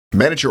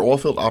Manage your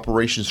oilfield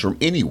operations from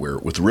anywhere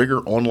with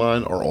Rigor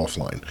online or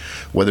offline.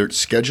 Whether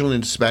it's scheduling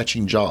and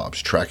dispatching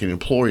jobs, tracking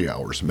employee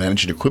hours,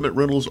 managing equipment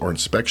rentals, or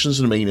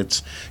inspections and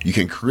maintenance, you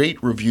can create,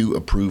 review,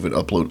 approve, and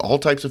upload all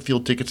types of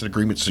field tickets and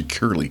agreements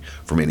securely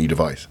from any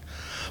device.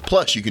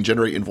 Plus, you can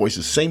generate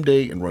invoices same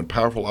day and run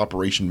powerful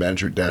operation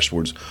management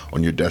dashboards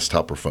on your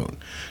desktop or phone.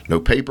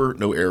 No paper,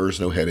 no errors,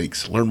 no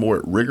headaches. Learn more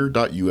at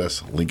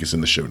rigor.us. Link is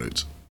in the show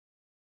notes.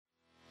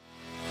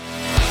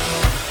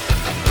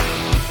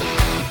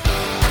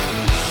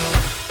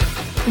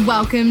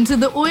 Welcome to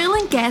the Oil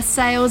and Gas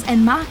Sales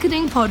and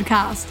Marketing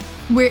Podcast,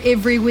 where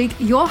every week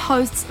your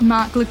hosts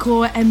Mark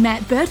LaCour and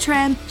Matt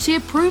Bertram share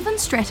proven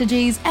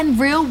strategies and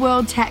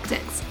real-world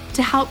tactics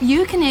to help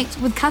you connect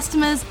with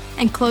customers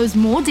and close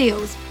more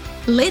deals.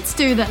 Let's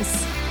do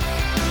this.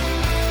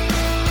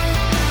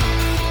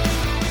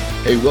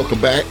 Hey, welcome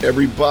back,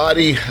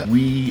 everybody.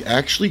 We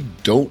actually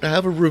don't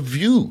have a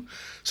review.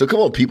 So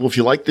come on, people, if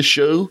you like the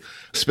show,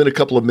 spend a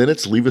couple of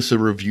minutes, leave us a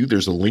review.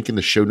 There's a link in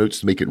the show notes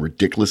to make it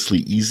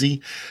ridiculously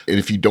easy. And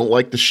if you don't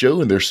like the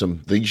show and there's some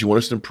things you want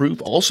us to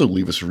improve, also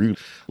leave us a review.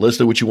 Let us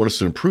know what you want us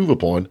to improve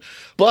upon.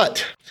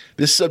 But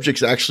this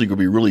subject's actually going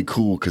to be really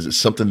cool because it's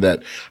something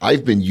that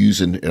I've been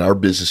using in our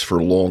business for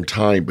a long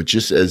time, but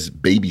just as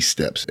baby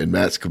steps. And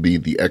Matt's going to be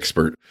the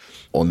expert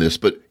on this,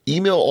 but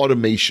email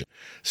automation.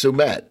 So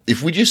Matt,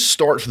 if we just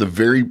start from the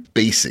very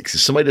basics,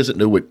 if somebody doesn't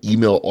know what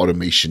email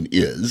automation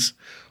is,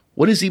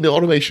 what is email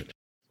automation?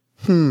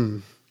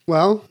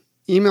 Well,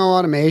 email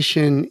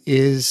automation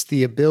is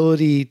the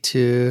ability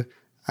to,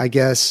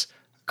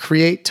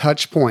 create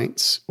touch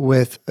points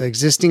with an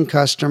existing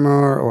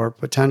customer or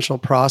potential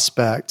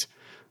prospect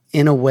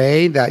in a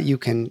way that you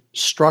can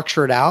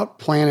structure it out,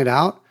 plan it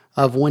out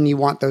of when you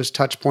want those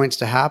touch points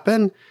to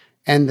happen,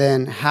 and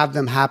then have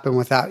them happen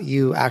without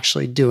you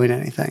actually doing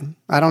anything.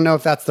 I don't know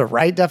if that's the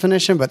right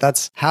definition, but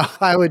that's how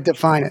I would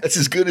define it. That's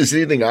as good as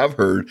anything I've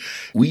heard.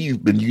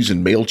 We've been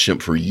using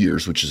MailChimp for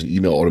years, which is an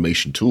email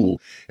automation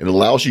tool, and it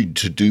allows you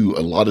to do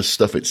a lot of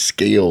stuff at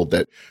scale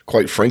that,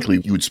 quite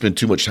frankly, you would spend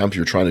too much time if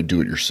you're trying to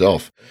do it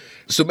yourself.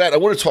 So, Matt, I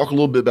want to talk a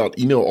little bit about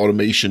email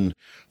automation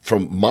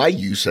from my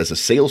use as a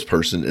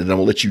salesperson, and I'm going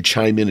to let you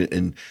chime in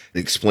and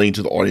explain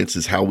to the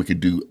audiences how we could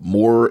do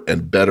more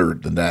and better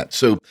than that.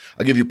 So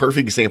I'll give you a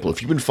perfect example.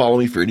 If you've been following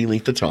me for any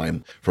length of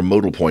time from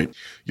Modal Point,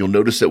 you'll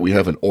notice that we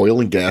have an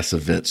oil and gas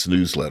events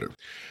newsletter.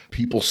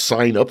 People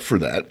sign up for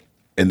that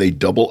and they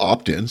double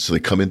opt in. So they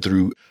come in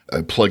through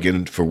a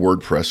plugin for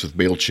WordPress with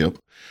MailChimp,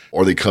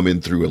 or they come in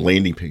through a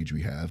landing page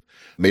we have.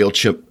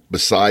 MailChimp,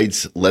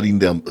 besides letting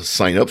them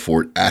sign up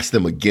for it, ask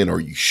them again, are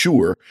you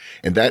sure?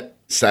 And that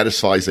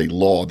satisfies a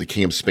law, the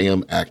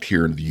CAN-SPAM Act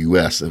here in the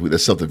US.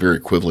 That's something very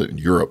equivalent in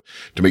Europe,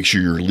 to make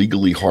sure you're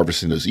legally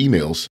harvesting those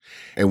emails.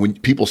 And when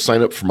people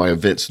sign up for my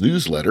events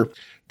newsletter,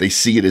 they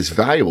see it as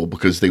valuable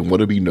because they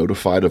want to be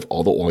notified of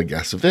all the oil and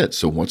gas events.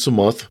 So once a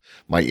month,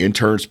 my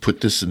interns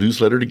put this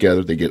newsletter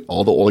together. They get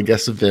all the oil and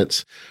gas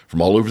events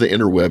from all over the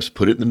interwebs,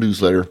 put it in the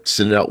newsletter,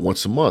 send it out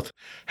once a month.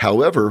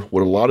 However,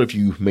 what a lot of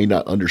you may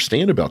not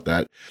understand about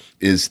that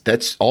is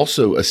that's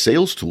also a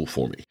sales tool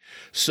for me.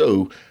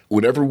 So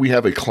whenever we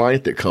have a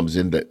client that comes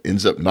in that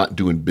ends up not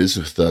doing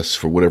business with us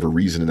for whatever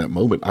reason in that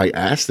moment, I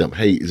ask them,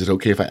 hey, is it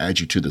okay if I add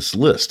you to this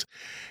list?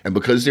 And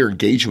because they're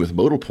engaging with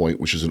Modal Point,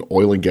 which is an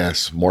oil and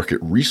gas market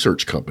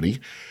research company,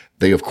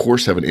 they of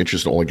course have an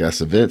interest in oil and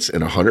gas events,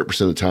 and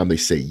 100% of the time they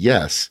say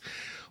yes.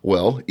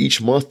 Well,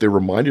 each month they're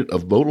reminded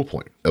of Modal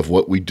Point, of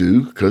what we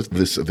do because of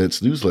this events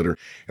newsletter.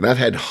 And I've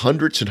had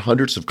hundreds and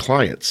hundreds of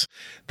clients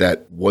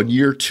that 1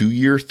 year, 2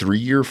 year, 3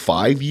 year,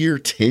 5 year,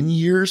 10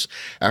 years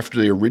after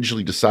they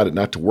originally decided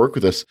not to work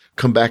with us,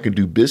 come back and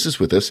do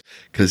business with us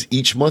because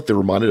each month they're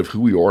reminded of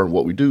who we are and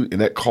what we do. And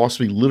that costs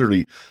me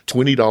literally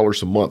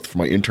 $20 a month for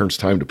my intern's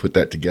time to put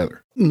that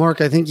together.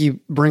 Mark, I think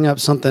you bring up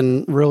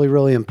something really,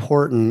 really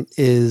important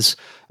is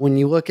when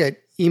you look at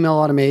email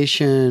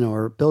automation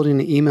or building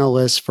an email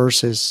list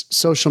versus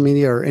social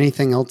media or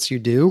anything else you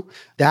do,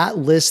 that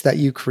list that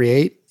you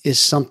create is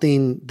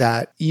something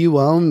that you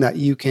own, that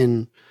you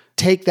can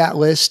take that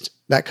list,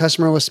 that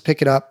customer list,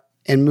 pick it up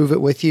and move it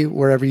with you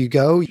wherever you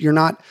go. You're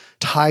not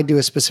tied to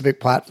a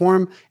specific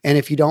platform. And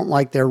if you don't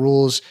like their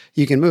rules,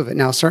 you can move it.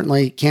 Now,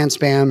 certainly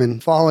CAN-SPAM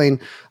and following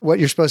what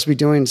you're supposed to be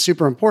doing is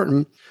super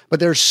important, but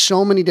there's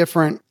so many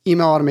different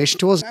email automation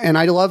tools. And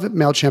I love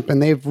MailChimp,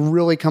 and they've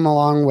really come a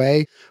long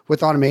way with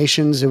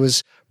automations. It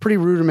was pretty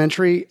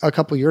rudimentary a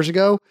couple years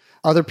ago.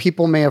 Other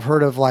people may have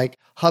heard of like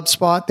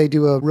HubSpot. They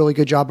do a really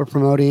good job of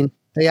promoting.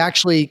 They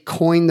actually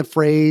coined the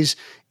phrase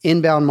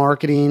inbound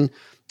marketing,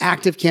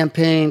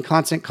 ActiveCampaign,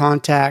 Constant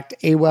Contact,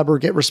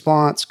 Aweber,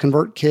 GetResponse,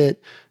 ConvertKit,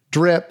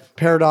 Drip,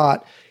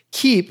 Peridot,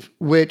 Keep,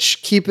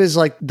 which Keep is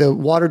like the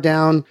watered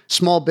down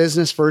small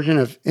business version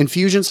of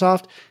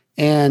Infusionsoft.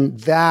 And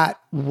that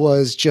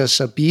was just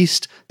a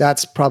beast.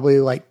 That's probably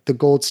like the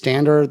gold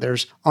standard.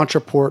 There's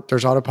Entreport,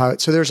 there's Autopilot.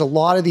 So there's a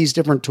lot of these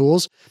different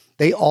tools.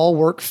 They all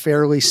work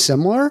fairly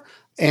similar,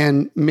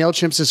 and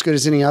MailChimp's as good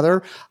as any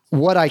other.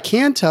 What I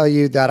can tell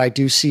you that I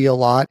do see a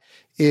lot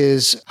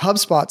is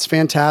HubSpot's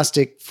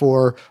fantastic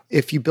for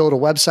if you build a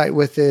website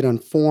with it on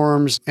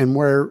forms and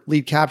where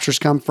lead captures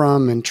come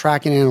from and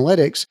tracking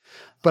analytics.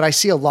 But I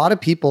see a lot of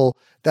people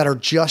that are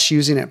just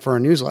using it for a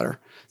newsletter.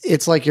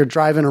 It's like you're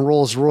driving a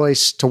Rolls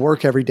Royce to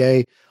work every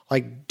day.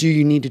 Like, do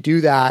you need to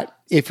do that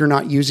if you're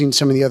not using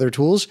some of the other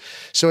tools?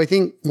 So I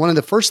think one of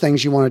the first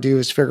things you want to do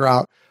is figure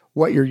out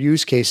what your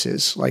use case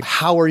is. Like,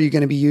 how are you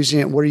going to be using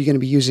it? What are you going to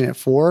be using it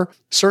for?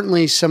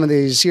 Certainly, some of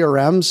these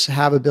CRMs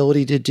have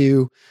ability to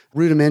do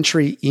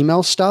rudimentary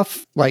email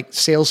stuff like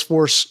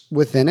Salesforce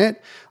within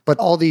it, but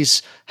all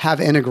these have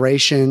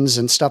integrations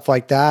and stuff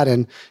like that.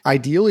 And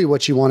ideally,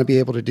 what you want to be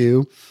able to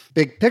do,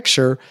 big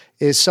picture,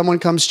 is someone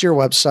comes to your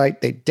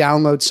website, they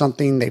download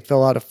something, they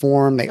fill out a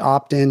form, they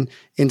opt in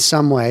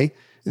some way.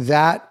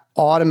 That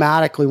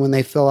automatically, when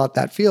they fill out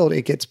that field,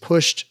 it gets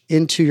pushed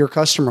into your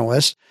customer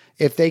list.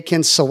 If they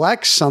can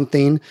select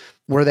something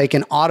where they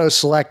can auto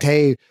select,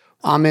 hey,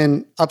 I'm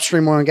in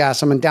upstream oil and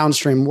gas, I'm in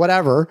downstream,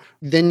 whatever,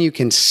 then you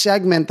can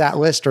segment that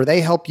list, or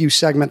they help you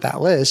segment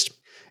that list.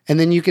 And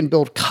then you can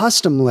build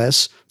custom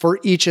lists for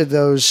each of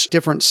those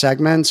different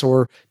segments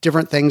or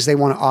different things they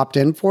want to opt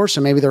in for. So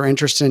maybe they're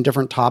interested in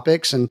different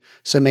topics. And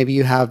so maybe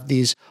you have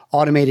these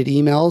automated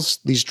emails,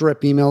 these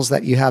drip emails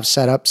that you have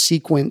set up,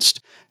 sequenced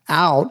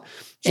out.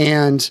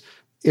 And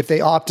if they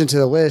opt into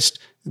the list,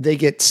 they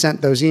get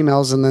sent those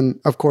emails. And then,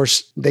 of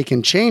course, they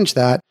can change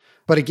that.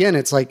 But again,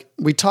 it's like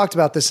we talked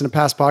about this in a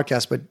past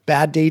podcast, but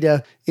bad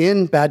data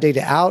in, bad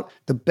data out,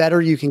 the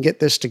better you can get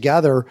this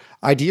together.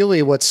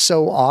 Ideally, what's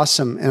so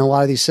awesome in a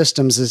lot of these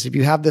systems is if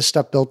you have this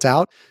stuff built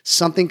out,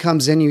 something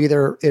comes in, you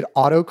either it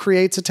auto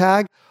creates a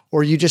tag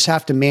or you just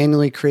have to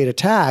manually create a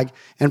tag.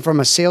 And from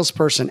a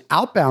salesperson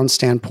outbound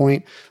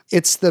standpoint,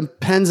 it's the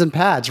pens and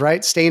pads,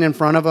 right? Staying in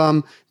front of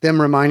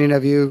them reminding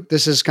of you.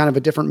 This is kind of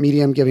a different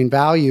medium giving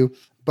value,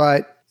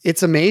 but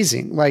it's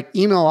amazing. Like,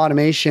 email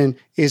automation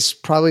is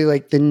probably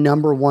like the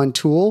number one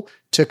tool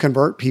to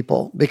convert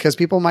people, because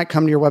people might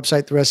come to your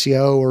website through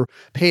SEO or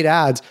paid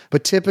ads,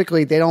 but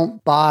typically they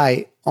don't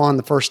buy on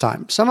the first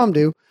time. Some of them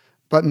do,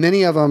 but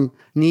many of them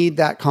need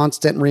that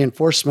constant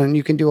reinforcement. And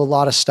you can do a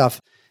lot of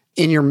stuff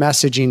in your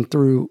messaging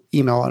through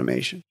email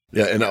automation.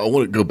 Yeah, and I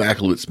want to go back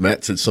a little bit.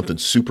 Matt said something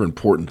super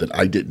important that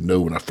I didn't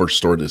know when I first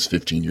started this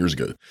 15 years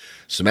ago.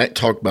 So Matt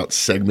talked about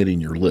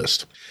segmenting your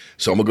list.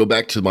 So I'm going to go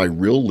back to my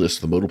real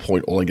list, the Modal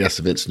Point Oil and Gas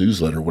Events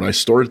newsletter. When I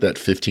started that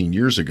 15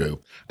 years ago,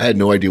 I had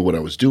no idea what I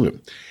was doing.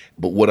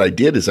 But what I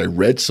did is I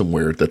read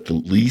somewhere that the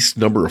least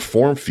number of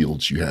form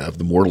fields you have,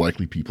 the more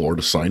likely people are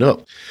to sign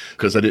up.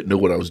 Because I didn't know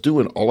what I was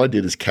doing, all I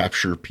did is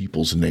capture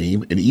people's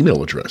name and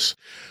email address.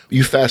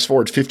 You fast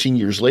forward 15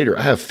 years later,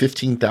 I have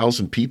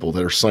 15,000 people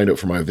that are signed up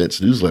for my events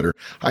newsletter.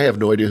 I have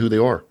no idea who they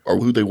are or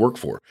who they work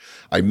for.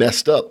 I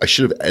messed up. I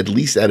should have at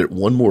least added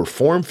one more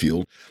form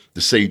field to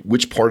say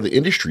which part of the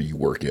industry you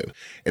work in.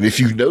 And if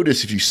you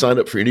notice, if you sign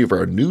up for any of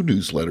our new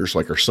newsletters,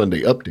 like our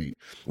Sunday update,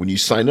 when you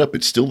sign up,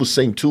 it's still the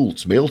same tool.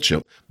 It's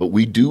MailChimp, but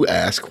we do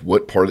ask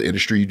what part of the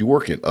industry you do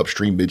work in,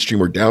 upstream,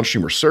 midstream, or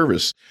downstream, or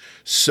service,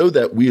 so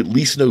that we at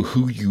least know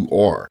who you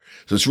are.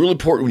 So it's really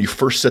important when you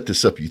first set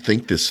this up, you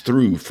think this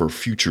through for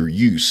future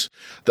use.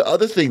 The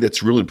other thing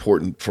that's really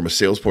important from a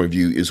sales point of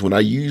view is when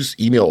I use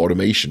email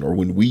automation, or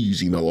when we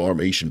use email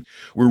automation,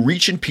 we're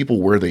reaching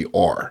people where they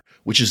are,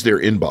 which is their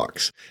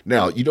inbox.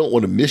 Now, you don't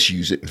want to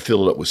misuse it and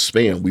fill it up with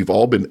spam. We've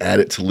all been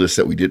added to lists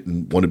that we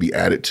didn't want to be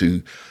added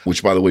to,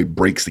 which, by the way,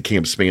 breaks the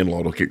CAM spam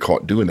law. Don't get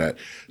caught doing that.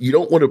 You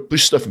don't want to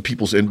push stuff in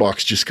people's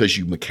inbox just because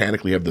you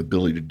mechanically have the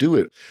ability to do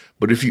it.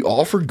 But if you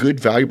offer good,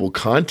 valuable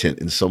content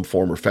in some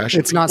form or fashion,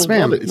 it's not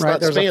spam. It's right? not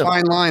There's spam. A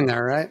fine line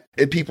there, right?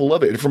 And people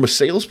love it. And from a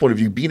sales point of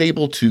view, being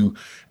able to,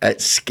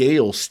 at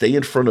scale, stay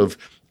in front of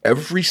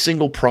every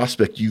single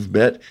prospect you've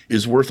met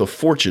is worth a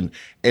fortune,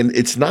 and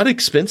it's not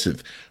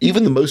expensive.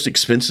 Even the most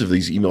expensive of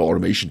these email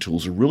automation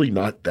tools are really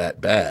not that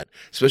bad,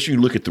 especially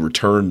when you look at the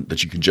return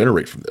that you can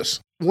generate from this.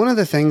 One of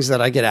the things that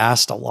I get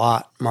asked a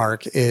lot,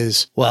 Mark,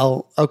 is,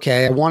 well,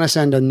 okay, I want to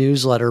send a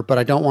newsletter, but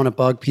I don't want to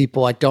bug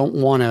people. I don't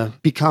want to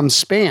become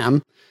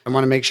spam. I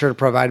want to make sure to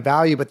provide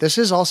value, but this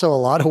is also a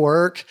lot of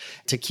work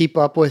to keep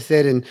up with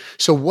it. And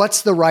so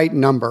what's the right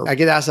number? I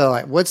get asked a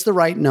lot, what's the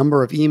right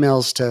number of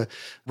emails to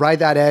ride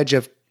that edge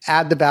of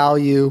add the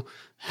value,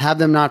 have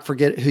them not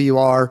forget who you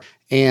are,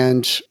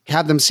 and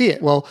have them see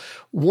it? Well,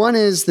 one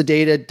is the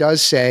data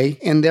does say,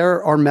 and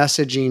there are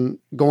messaging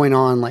going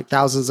on, like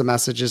thousands of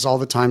messages all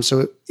the time.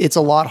 So it's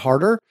a lot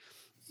harder.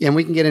 And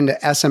we can get into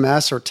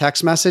SMS or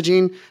text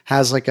messaging,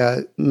 has like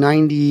a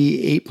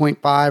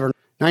 98.5 or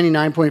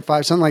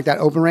 99.5, something like that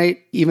open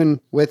rate,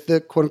 even with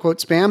the quote unquote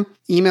spam.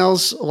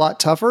 Emails a lot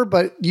tougher,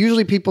 but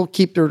usually people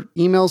keep their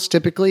emails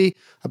typically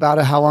about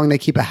how long they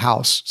keep a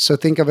house. So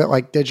think of it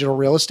like digital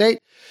real estate.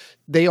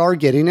 They are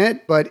getting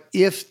it, but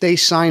if they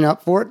sign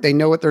up for it, they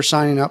know what they're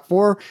signing up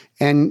for,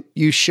 and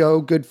you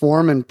show good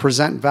form and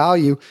present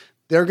value,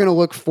 they're going to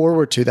look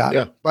forward to that.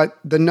 Yeah. But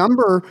the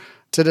number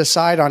to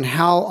decide on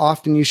how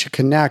often you should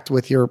connect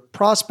with your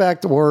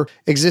prospect or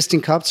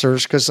existing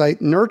customers, because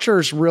nurture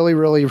is really,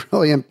 really,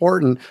 really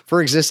important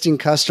for existing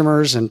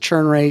customers and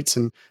churn rates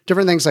and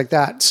different things like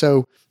that.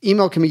 So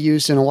email can be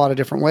used in a lot of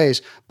different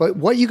ways. But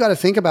what you got to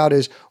think about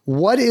is,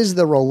 what is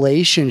the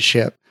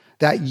relationship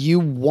that you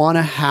want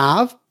to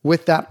have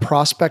with that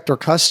prospect or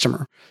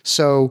customer?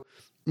 So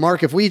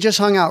Mark, if we just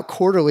hung out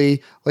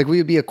quarterly, like we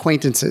would be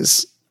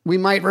acquaintances. We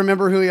might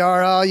remember who we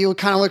are. Oh, you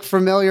kind of look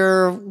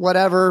familiar,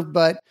 whatever,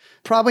 but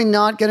probably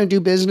not going to do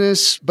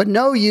business, but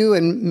know you,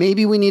 and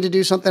maybe we need to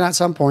do something at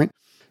some point.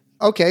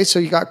 Okay, so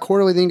you got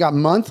quarterly, then you got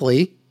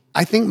monthly.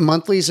 I think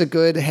monthly is a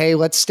good, hey,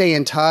 let's stay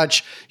in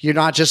touch. You're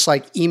not just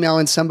like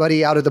emailing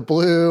somebody out of the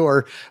blue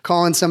or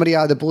calling somebody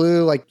out of the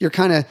blue. Like you're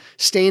kind of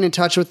staying in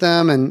touch with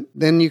them, and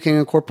then you can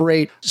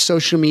incorporate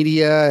social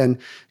media and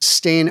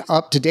staying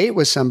up to date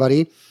with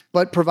somebody.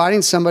 But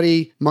providing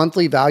somebody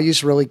monthly value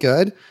is really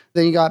good.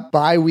 Then you got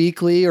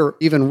bi-weekly or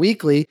even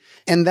weekly.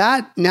 And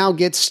that now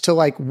gets to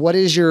like, what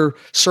is your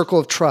circle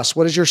of trust?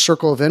 What is your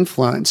circle of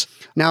influence?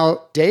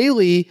 Now,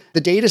 daily, the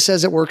data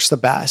says it works the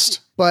best.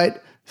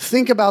 But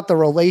think about the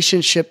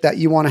relationship that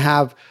you want to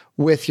have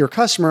with your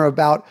customer,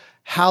 about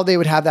how they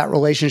would have that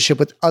relationship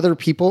with other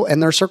people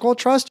and their circle of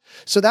trust.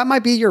 So that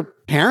might be your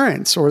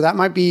parents, or that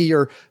might be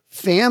your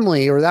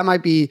family, or that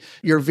might be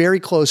your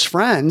very close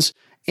friends.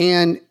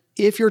 And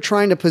if you're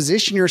trying to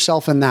position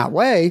yourself in that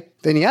way,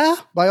 then yeah,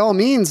 by all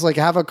means, like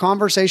have a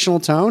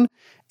conversational tone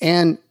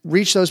and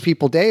reach those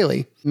people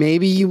daily.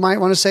 Maybe you might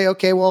want to say,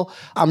 okay, well,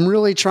 I'm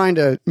really trying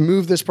to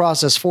move this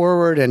process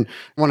forward and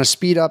want to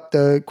speed up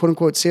the quote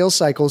unquote sales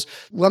cycles.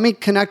 Let me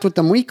connect with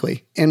them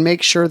weekly and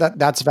make sure that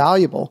that's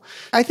valuable.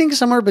 I think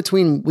somewhere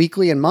between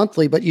weekly and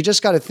monthly, but you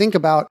just got to think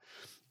about,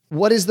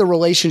 what is the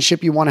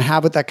relationship you want to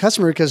have with that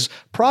customer? Because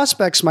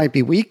prospects might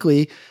be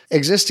weekly,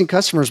 existing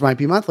customers might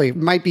be monthly. It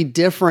might be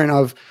different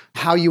of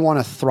how you want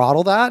to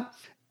throttle that.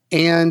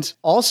 And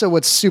also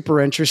what's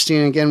super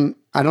interesting, again,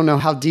 I don't know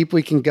how deep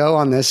we can go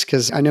on this,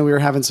 because I know we were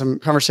having some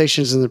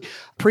conversations in the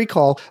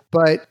pre-call,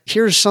 but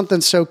here's something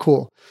so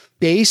cool.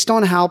 Based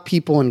on how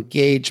people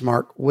engage,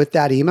 Mark, with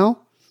that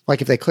email, like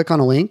if they click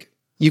on a link,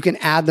 you can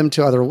add them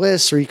to other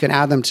lists, or you can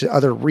add them to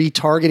other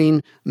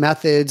retargeting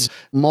methods,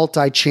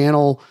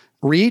 multi-channel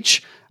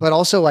reach, but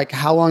also like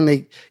how long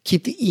they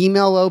keep the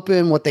email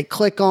open, what they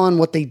click on,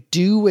 what they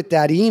do with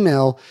that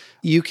email.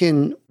 You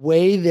can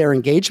weigh their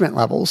engagement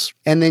levels,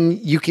 and then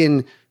you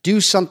can do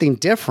something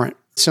different.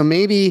 So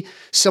maybe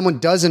someone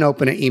doesn't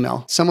open an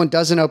email.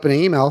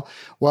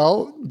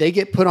 Well, they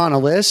get put on a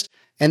list,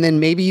 and then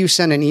maybe you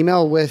send an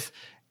email with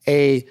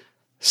a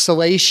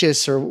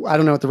salacious, or I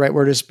don't know what the right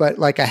word is, but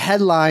like a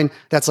headline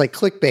that's like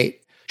clickbait,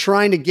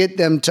 trying to get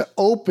them to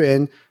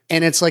open.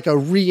 And it's like a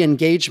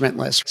re-engagement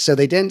list. So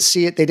they didn't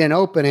see it, they didn't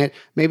open it,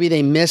 maybe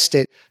they missed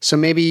it. So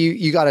maybe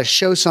you got to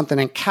show something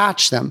and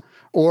catch them.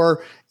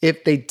 Or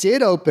if they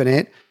did open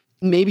it,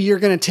 maybe you're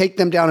going to take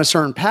them down a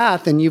certain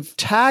path, and you've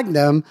tagged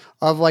them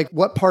of like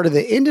what part of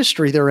the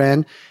industry they're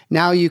in.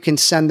 Now you can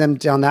send them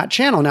down that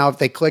channel. Now, if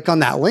they click on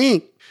that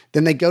link,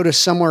 then they go to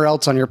somewhere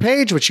else on your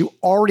page, which you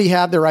already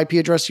have their IP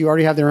address, you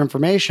already have their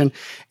information,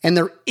 and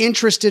they're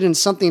interested in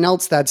something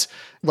else that's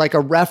like a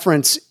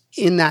reference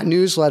in that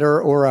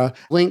newsletter or a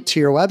link to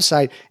your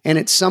website, and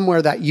it's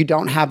somewhere that you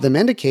don't have them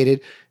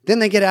indicated, then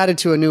they get added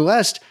to a new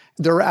list.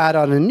 They're added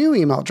on a new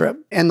email drip.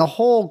 And the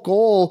whole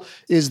goal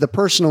is the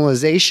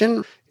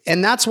personalization.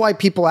 And that's why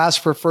people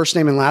ask for first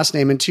name and last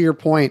name. And to your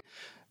point,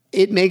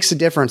 it makes a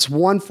difference.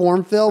 One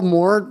form fill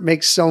more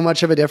makes so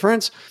much of a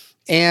difference.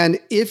 And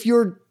if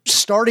you're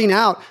starting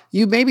out,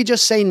 you maybe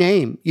just say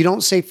name. You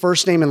don't say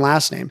first name and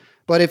last name.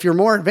 But if you're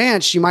more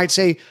advanced, you might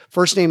say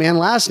first name and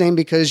last name,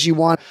 because you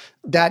want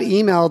that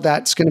email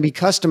that's going to be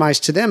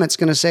customized to them. It's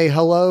going to say,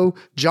 hello,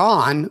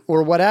 John,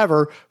 or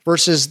whatever,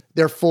 versus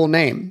their full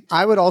name.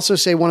 I would also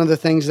say one of the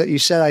things that you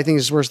said I think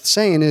is worth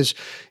saying is,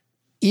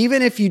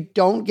 even if you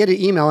don't get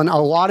an email, and a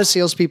lot of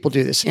salespeople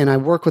do this, and I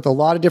work with a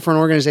lot of different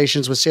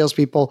organizations with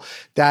salespeople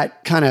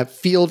that kind of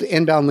field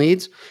inbound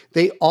leads,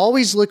 they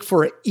always look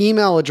for an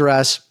email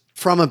address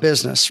from a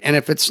business. And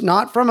if it's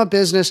not from a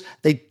business,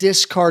 they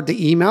discard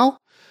the email.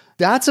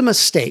 That's a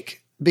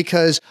mistake,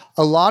 because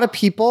a lot of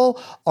people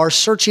are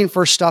searching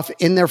for stuff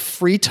in their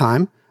free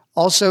time.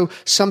 Also,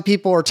 some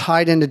people are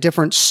tied into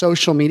different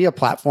social media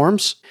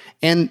platforms,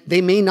 and they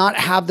may not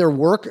have their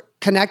work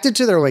connected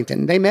to their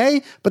LinkedIn. They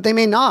may, but they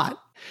may not.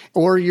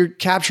 Or you're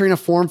capturing a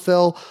form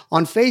fill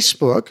on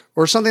Facebook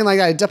or something like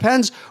that. It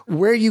depends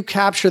where you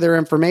capture their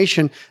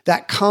information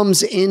that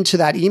comes into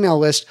that email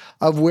list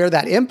of where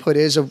that input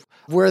is, of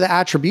where the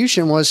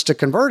attribution was to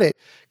convert it.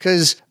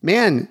 Because,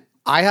 man,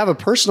 I have a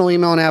personal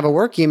email and I have a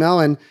work email,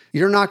 and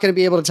you're not going to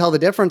be able to tell the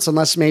difference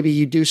unless maybe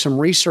you do some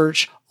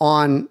research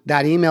on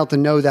that email to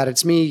know that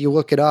it's me. You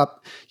look it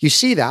up, you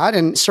see that.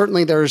 And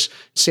certainly there's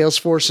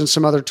Salesforce and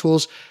some other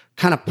tools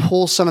kind of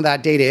pull some of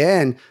that data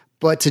in.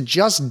 But to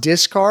just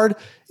discard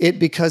it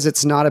because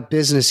it's not a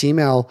business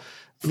email,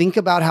 think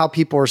about how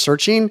people are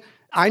searching.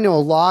 I know a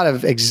lot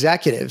of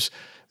executives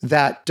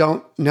that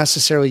don't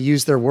necessarily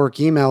use their work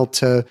email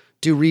to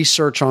do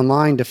research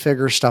online to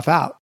figure stuff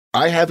out.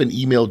 I have an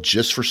email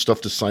just for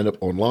stuff to sign up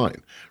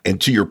online. And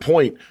to your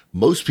point,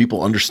 most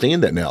people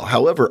understand that now.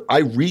 However, I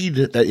read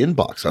that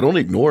inbox. I don't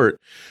ignore it.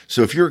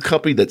 So if you're a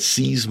company that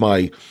sees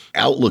my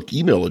Outlook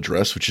email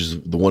address, which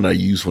is the one I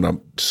use when I'm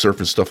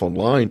surfing stuff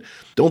online,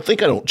 don't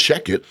think I don't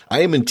check it. I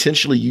am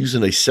intentionally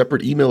using a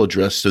separate email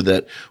address so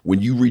that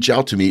when you reach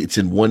out to me, it's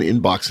in one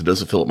inbox. It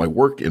doesn't fill up my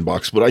work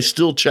inbox, but I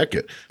still check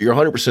it. You're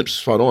 100%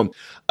 spot on.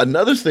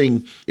 Another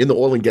thing in the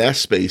oil and gas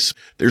space,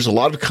 there's a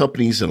lot of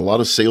companies and a lot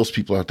of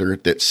salespeople out there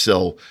that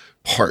sell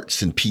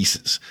parts and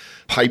pieces,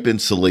 pipe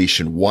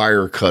insulation,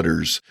 wire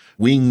cutters,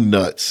 wing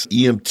nuts,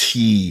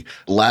 EMT,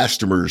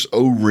 elastomers,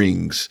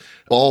 O-rings,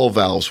 ball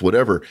valves,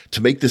 whatever,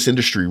 to make this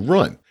industry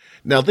run.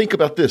 Now think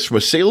about this from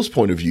a sales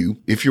point of view.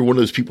 If you're one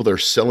of those people that are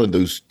selling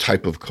those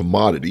type of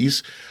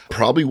commodities,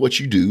 probably what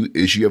you do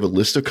is you have a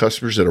list of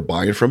customers that are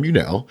buying from you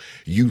now.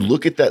 You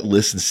look at that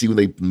list and see when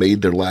they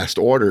made their last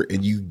order,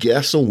 and you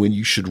guess on when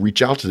you should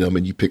reach out to them,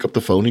 and you pick up the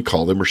phone and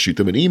call them or shoot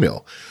them an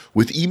email.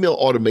 With email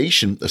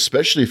automation,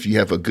 especially if you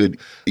have a good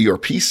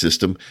ERP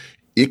system,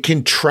 it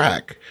can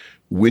track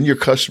when your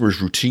customers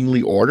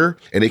routinely order,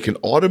 and it can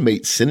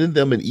automate sending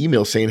them an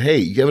email saying, hey,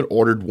 you haven't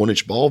ordered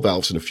 1-inch ball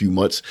valves in a few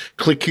months.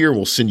 Click here and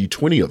we'll send you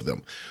 20 of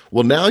them.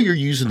 Well, now you're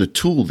using the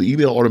tool, the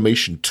email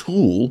automation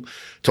tool,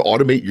 to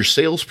automate your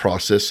sales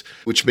process,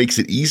 which makes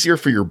it easier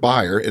for your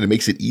buyer and it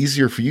makes it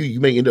easier for you. You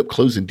may end up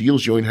closing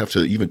deals. You don't even have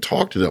to even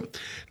talk to them.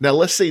 Now,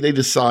 let's say they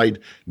decide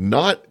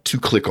not to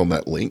click on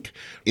that link.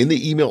 In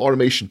the email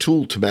automation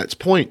tool, to Matt's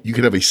point, you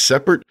can have a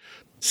separate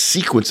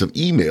sequence of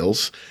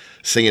emails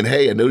saying,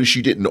 hey, I noticed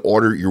you didn't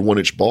order your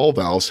 1-inch ball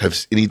valves.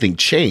 Has anything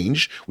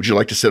changed? Would you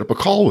like to set up a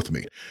call with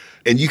me?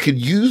 And you can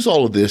use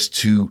all of this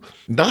to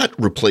not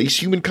replace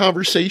human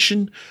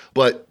conversation,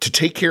 but to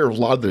take care of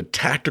a lot of the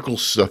tactical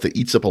stuff that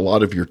eats up a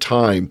lot of your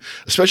time,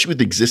 especially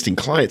with existing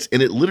clients.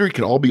 And it literally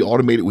can all be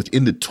automated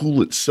within the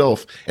tool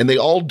itself, and they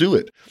all do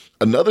it.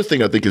 Another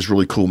thing I think is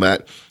really cool,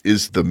 Matt,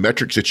 is the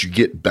metrics that you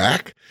get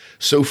back.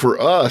 So for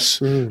us,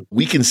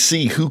 we can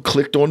see who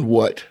clicked on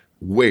what,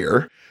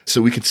 where. So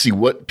we can see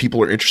what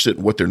people are interested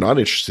in, what they're not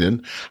interested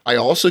in. I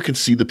also can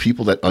see the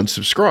people that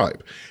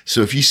unsubscribe.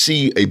 So if you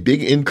see a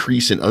big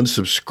increase in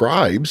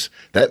unsubscribes,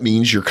 that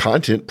means your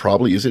content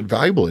probably isn't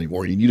valuable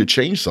anymore. You need to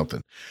change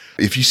something.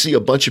 If you see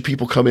a bunch of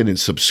people come in and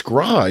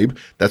subscribe,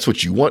 that's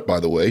what you want, by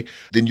the way,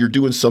 then you're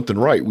doing something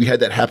right. We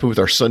had that happen with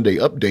our Sunday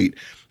update,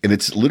 and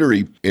it's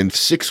literally in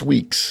 6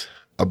 weeks.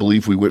 I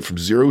believe we went from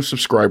 0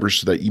 subscribers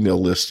to that email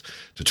list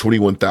to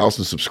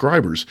 21,000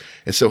 subscribers.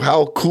 And so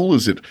how cool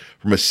is it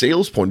from a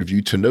sales point of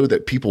view to know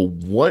that people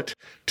want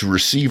to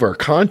receive our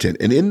content?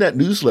 And in that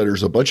newsletter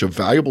is a bunch of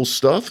valuable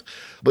stuff.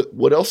 But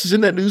what else is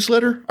in that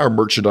newsletter? Our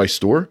merchandise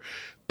store,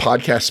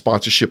 podcast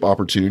sponsorship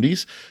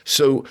opportunities.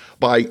 So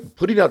by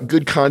putting out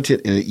good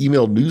content in an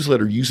email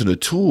newsletter using a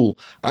tool,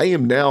 I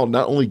am now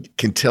not only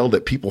can tell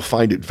that people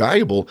find it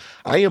valuable,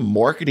 I am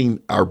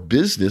marketing our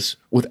business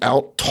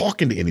without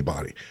talking to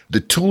anybody. The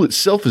tool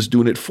itself is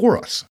doing it for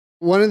us.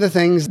 One of the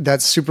things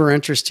that's super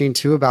interesting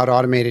too about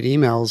automated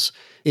emails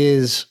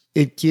is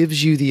it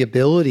gives you the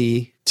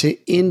ability to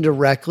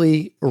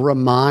indirectly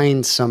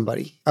remind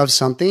somebody of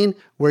something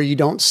where you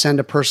don't send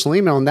a personal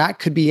email. And that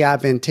could be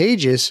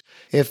advantageous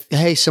if,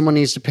 hey, someone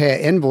needs to pay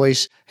an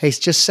invoice. Hey,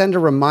 just send a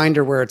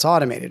reminder where it's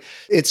automated.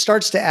 It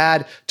starts to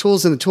add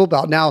tools in the tool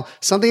belt. Now,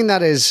 something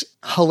that is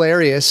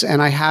hilarious,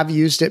 and I have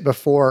used it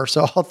before,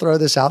 so I'll throw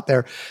this out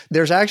there.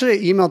 There's actually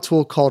an email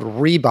tool called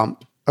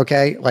Rebump,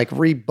 okay? Like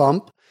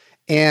Rebump.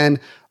 And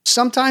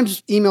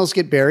sometimes emails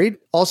get buried.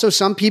 Also,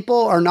 some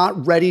people are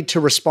not ready to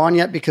respond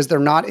yet because they're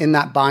not in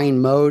that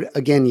buying mode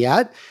again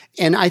yet.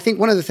 And I think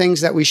one of the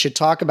things that we should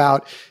talk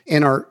about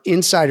in our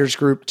insiders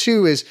group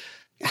too is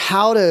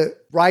how to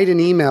write an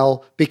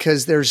email,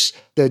 because there's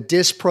the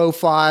DISC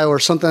profile or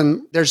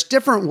something. There's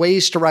different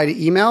ways to write an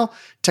email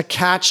to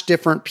catch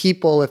different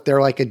people if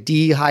they're like a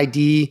D, high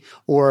D,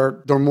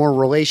 or they're more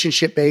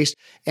relationship based.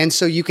 And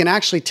so you can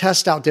actually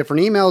test out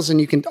different emails,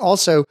 and you can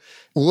also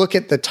look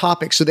at the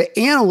topic. So the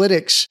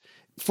analytics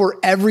for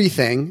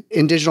everything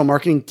in digital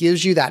marketing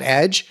gives you that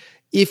edge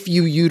if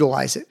you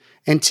utilize it.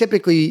 And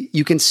typically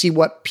you can see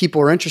what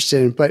people are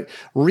interested in. But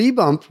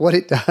Rebump, what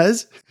it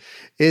does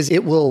is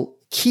it will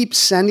keep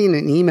sending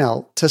an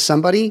email to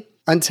somebody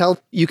until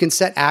you can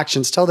set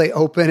actions, till they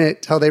open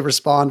it, till they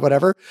respond,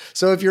 whatever.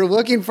 So if you're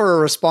looking for a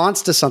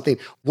response to something,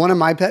 one of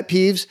my pet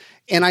peeves,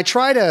 and I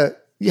try to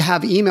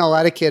have email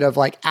etiquette of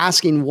like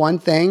asking one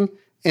thing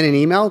in an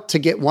email to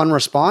get one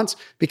response,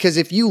 because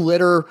if you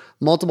litter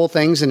multiple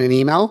things in an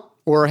email,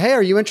 or, hey,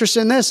 are you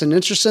interested in this and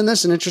interested in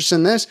this and interested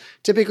in this?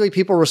 Typically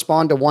people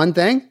respond to one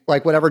thing,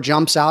 like whatever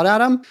jumps out at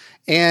them.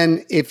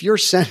 And if you're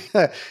sending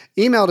an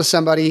email to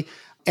somebody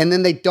and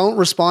then they don't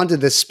respond to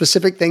this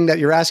specific thing that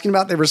you're asking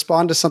about, they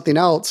respond to something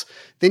else,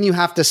 then you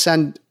have to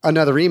send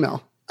another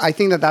email. I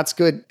think that that's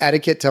good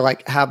etiquette to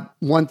like have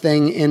one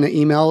thing in an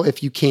email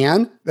if you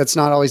can. That's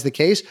not always the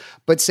case.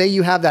 But say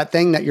you have that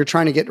thing that you're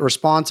trying to get a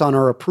response on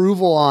or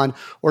approval on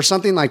or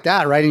something like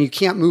that, right? And you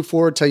can't move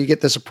forward till you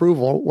get this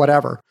approval,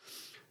 whatever.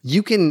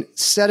 you can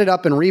set it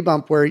up in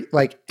Rebump where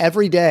like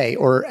every day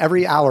or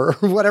every hour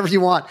or whatever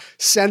you want,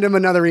 send them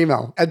another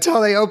email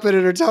until they open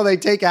it or until they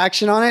take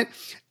action on it.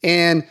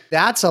 And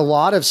that's a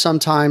lot of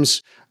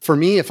sometimes for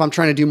me, if I'm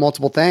trying to do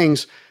multiple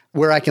things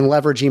where I can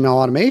leverage email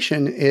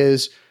automation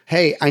is,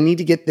 hey, I need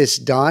to get this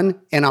done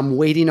and I'm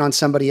waiting on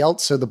somebody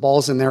else. So the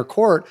ball's in their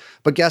court.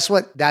 But guess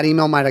what? That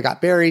email might have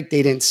got buried.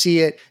 They didn't see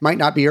it, might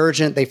not be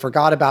urgent. They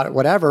forgot about it,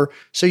 whatever.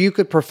 So you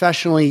could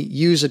professionally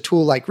use a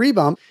tool like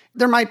Rebump.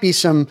 There might be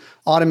some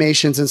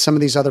automations in some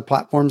of these other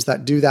platforms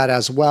that do that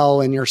as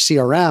well in your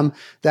CRM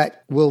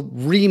that will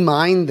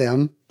remind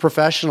them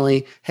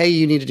professionally, hey,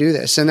 you need to do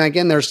this. And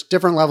again, there's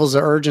different levels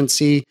of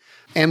urgency.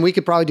 And we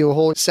could probably do a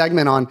whole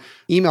segment on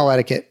email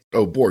etiquette.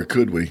 Oh boy,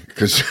 could we?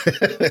 Because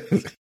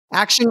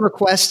action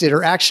requested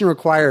or action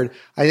required,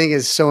 I think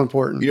is so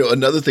important.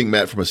 Another thing,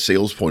 Matt, from a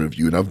sales point of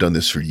view, and I've done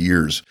this for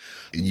years,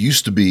 it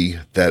used to be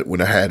that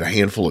when I had a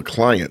handful of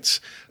clients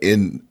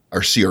in our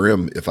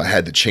CRM, if I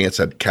had the chance,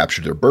 I'd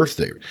capture their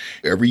birthday.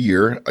 Every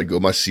year, I'd go to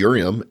my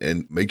CRM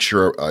and make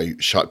sure I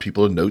shot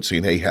people a note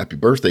saying, hey, happy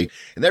birthday.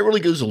 And that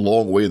really goes a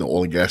long way in the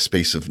oil and gas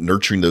space of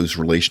nurturing those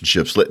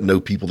relationships, letting know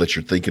people that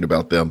you're thinking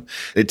about them.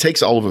 It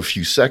takes all of a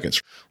few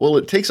seconds. Well,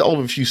 it takes all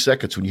of a few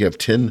seconds when you have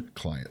 10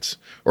 clients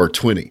or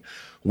 20.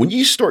 When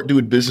you start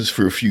doing business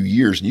for a few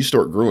years and you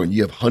start growing,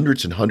 you have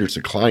hundreds and hundreds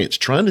of clients.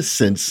 Trying to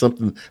send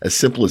something as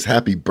simple as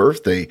happy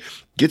birthday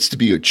gets to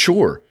be a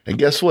chore. And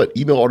guess what?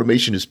 Email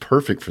automation is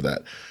perfect for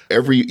that.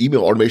 Every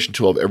email automation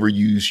tool I've ever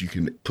used, you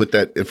can put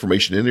that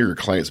information in there, your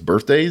clients'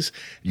 birthdays.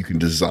 You can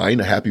design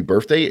a happy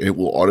birthday and it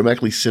will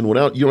automatically send one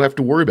out. You don't have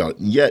to worry about it.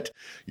 And yet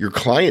your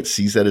client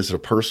sees that as a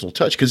personal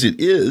touch because it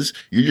is.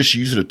 You're just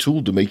using a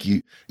tool to make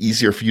it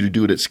easier for you to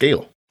do it at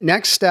scale.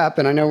 Next step,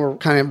 and I know we're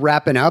kind of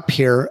wrapping up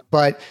here,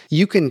 but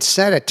you can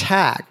set a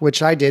tag,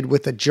 which I did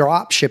with a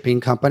drop shipping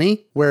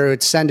company where it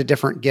would send a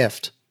different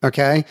gift.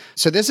 Okay.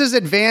 So this is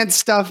advanced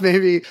stuff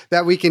maybe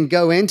that we can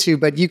go into,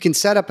 but you can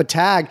set up a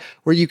tag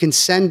where you can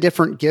send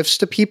different gifts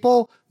to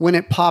people when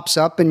it pops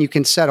up and you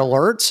can set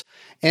alerts.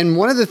 And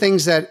one of the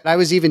things that I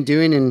was even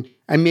doing, and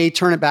I may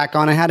turn it back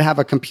on, I had to have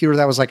a computer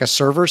that was like a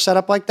server set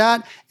up like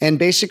that. And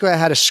basically I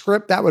had a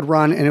script that would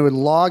run and it would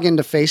log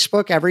into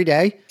Facebook every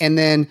day. And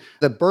then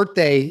the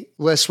birthday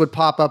list would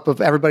pop up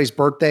of everybody's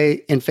birthday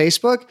in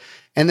Facebook.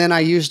 And then I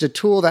used a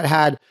tool that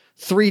had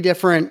 3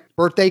 different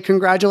birthday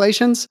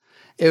congratulations.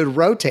 It would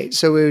rotate.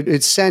 So it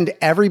would send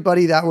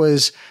everybody that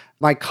was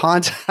my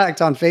contact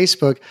on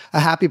Facebook a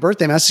happy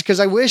birthday message because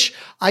I wish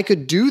I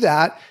could do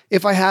that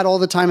if I had all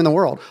the time in the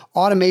world.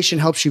 Automation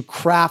helps you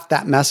craft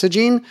that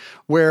messaging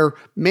where,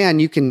 man,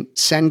 you can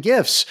send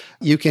gifts,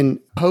 you can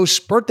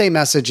post birthday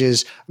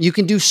messages, you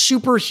can do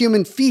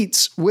superhuman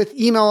feats with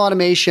email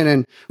automation.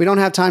 And we don't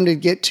have time to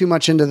get too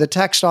much into the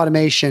text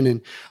automation.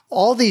 And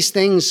all these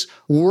things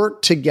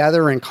work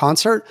together in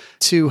concert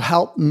to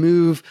help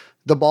move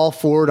the ball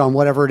forward on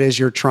whatever it is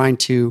you're trying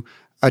to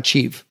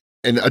achieve.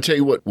 And I'll tell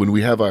you what, when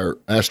we have our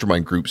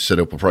mastermind group set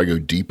up, we'll probably go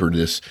deeper into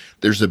this.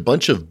 There's a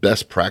bunch of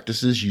best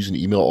practices using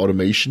email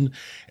automation,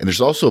 and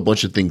there's also a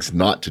bunch of things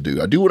not to do.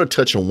 I do want to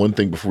touch on one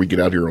thing before we get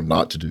out here on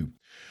not to do.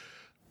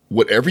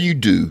 Whatever you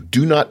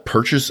do not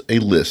purchase a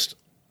list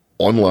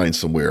online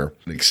somewhere,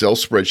 an Excel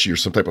spreadsheet or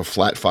some type of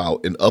flat file,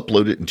 and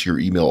upload it into your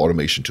email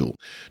automation tool.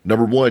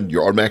 Number one,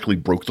 you automatically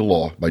broke the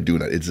law by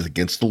doing that. It's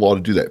against the law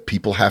to do that.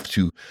 People have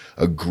to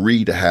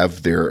agree to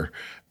have their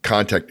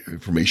contact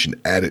information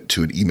added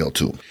to an email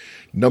tool.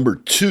 Number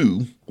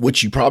two,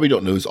 what you probably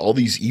don't know is all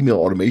these email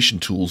automation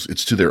tools,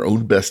 it's to their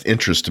own best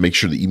interest to make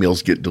sure the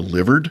emails get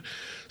delivered.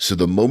 So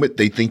the moment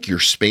they think you're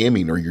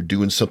spamming or you're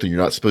doing something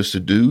you're not supposed to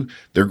do,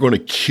 they're going to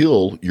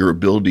kill your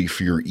ability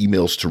for your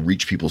emails to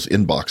reach people's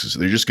inboxes.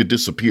 They're just going to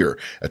disappear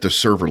at the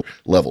server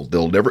level.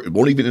 It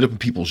won't even end up in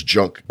people's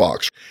junk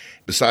box.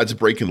 Besides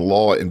breaking the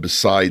law and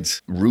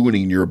besides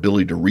ruining your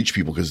ability to reach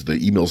people because the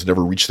emails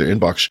never reach their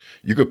inbox,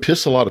 you're going to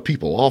piss a lot of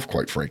people off,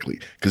 quite frankly,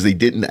 because they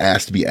didn't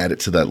ask to be added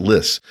to that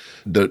list.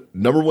 The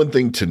number one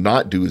thing to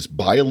not do is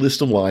buy a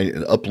list online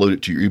and upload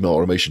it to your email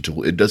automation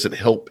tool. It doesn't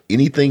help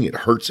anything. It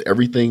hurts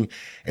everything.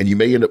 And you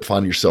may end up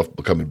finding yourself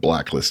becoming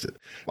blacklisted.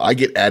 I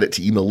get added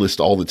to email lists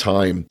all the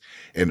time.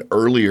 And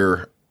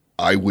earlier,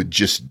 I would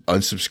just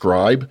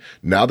unsubscribe.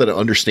 Now that I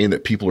understand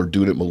that people are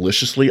doing it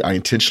maliciously, I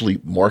intentionally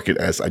mark it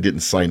as I didn't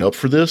sign up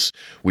for this,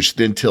 which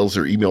then tells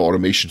their email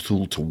automation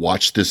tool to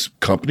watch this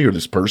company or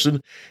this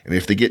person. And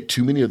if they get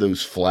too many of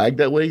those flagged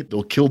that way,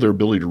 they'll kill their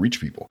ability to reach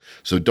people.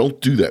 So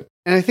don't do that.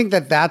 And I think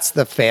that that's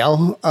the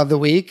fail of the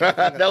week.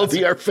 That'll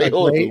be our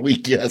fail of the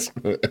week, yes.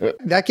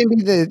 That can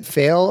be the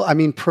fail. I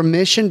mean,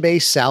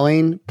 permission-based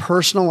selling,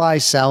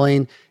 personalized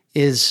selling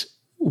is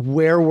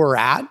where we're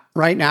at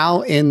right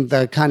now in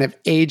the kind of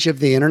age of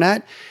the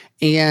internet.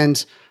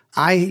 And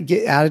I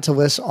get added to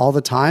lists all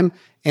the time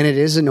and it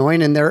is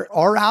annoying. And there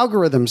are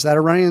algorithms that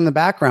are running in the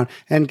background.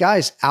 And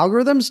guys,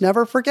 algorithms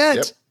never forget.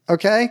 Yep.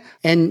 Okay.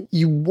 And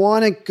you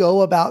want to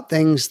go about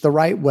things the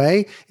right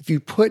way. If you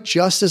put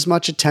just as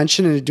much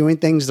attention into doing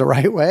things the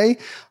right way,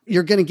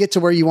 you're going to get to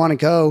where you want to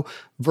go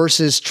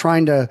versus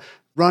trying to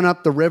run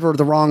up the river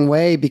the wrong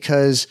way,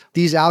 because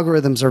these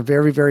algorithms are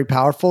very, very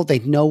powerful. They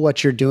know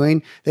what you're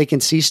doing. They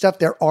can see stuff.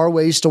 There are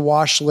ways to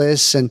wash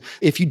lists. And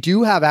if you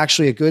do have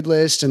actually a good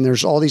list and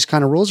there's all these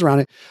kind of rules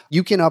around it,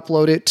 you can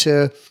upload it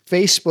to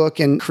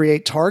Facebook and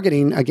create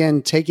targeting,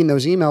 again, taking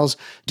those emails,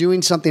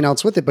 doing something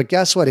else with it. But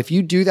guess what? If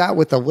you do that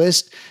with a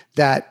list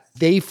that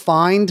they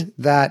find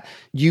that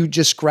you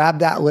just grab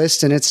that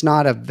list and it's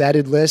not a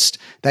vetted list,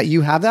 that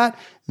you have that,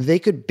 they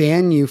could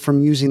ban you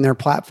from using their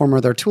platform or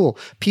their tool.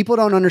 People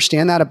don't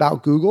understand that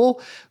about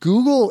Google.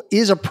 Google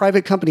is a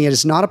private company. It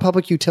is not a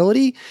public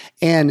utility.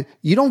 And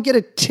you don't get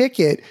a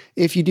ticket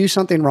if you do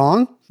something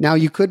wrong. Now,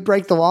 you could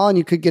break the law and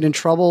you could get in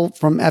trouble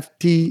from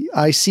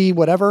FDIC,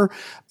 whatever.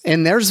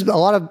 And there's a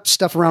lot of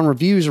stuff around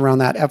reviews around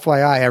that,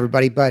 FYI,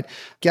 everybody. But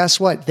guess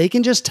what? They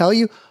can just tell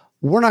you,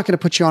 we're not going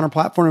to put you on our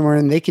platform anymore,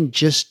 and they can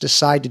just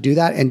decide to do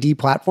that and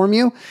deplatform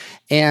you.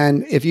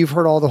 And if you've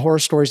heard all the horror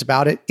stories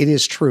about it, it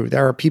is true.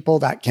 There are people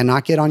that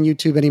cannot get on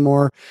YouTube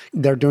anymore.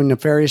 They're doing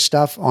nefarious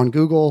stuff on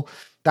Google.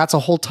 That's a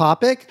whole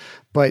topic,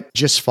 but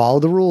just follow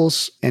the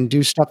rules and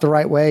do stuff the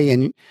right way.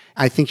 And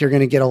I think you're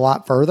going to get a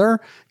lot further,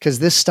 because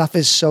this stuff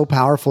is so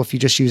powerful if you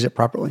just use it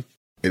properly.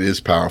 It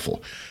is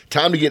powerful.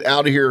 Time to get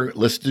out of here.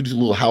 Let's do a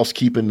little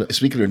housekeeping.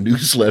 Speaking of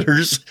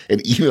newsletters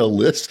and email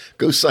lists,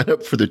 go sign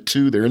up for the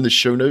 2. They're in the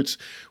show notes.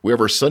 We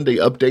have our Sunday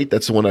update.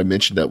 That's the one I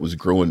mentioned that was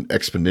growing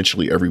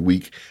exponentially every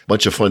week.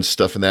 Bunch of fun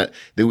stuff in that.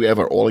 Then we have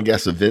our oil and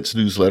gas events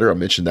newsletter. I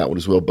mentioned that one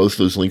as well. Both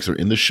those links are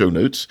in the show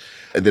notes.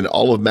 And then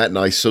all of Matt and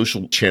I's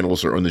social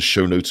channels are on the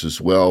show notes as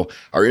well.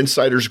 Our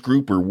insiders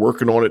group, we're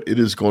working on it. It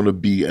is going to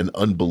be an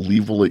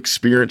unbelievable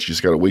experience. You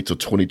just got to wait till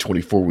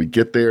 2024 we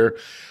get there.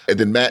 And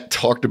then Matt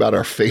talked about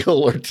our fail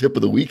or tip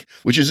of the week,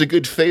 which is a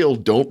good fail.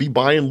 Don't be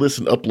buying lists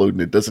and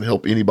uploading. It doesn't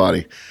help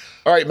anybody.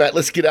 All right, Matt,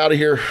 let's get out of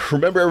here.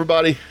 Remember,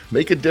 everybody,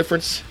 make a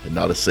difference and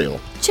not a sale.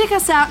 Check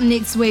us out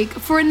next week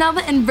for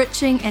another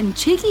enriching and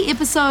cheeky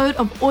episode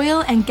of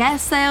Oil and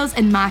Gas Sales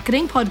and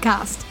Marketing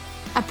Podcast,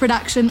 a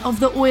production of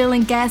the Oil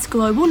and Gas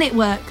Global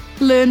Network.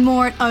 Learn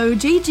more at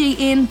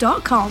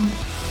oggn.com.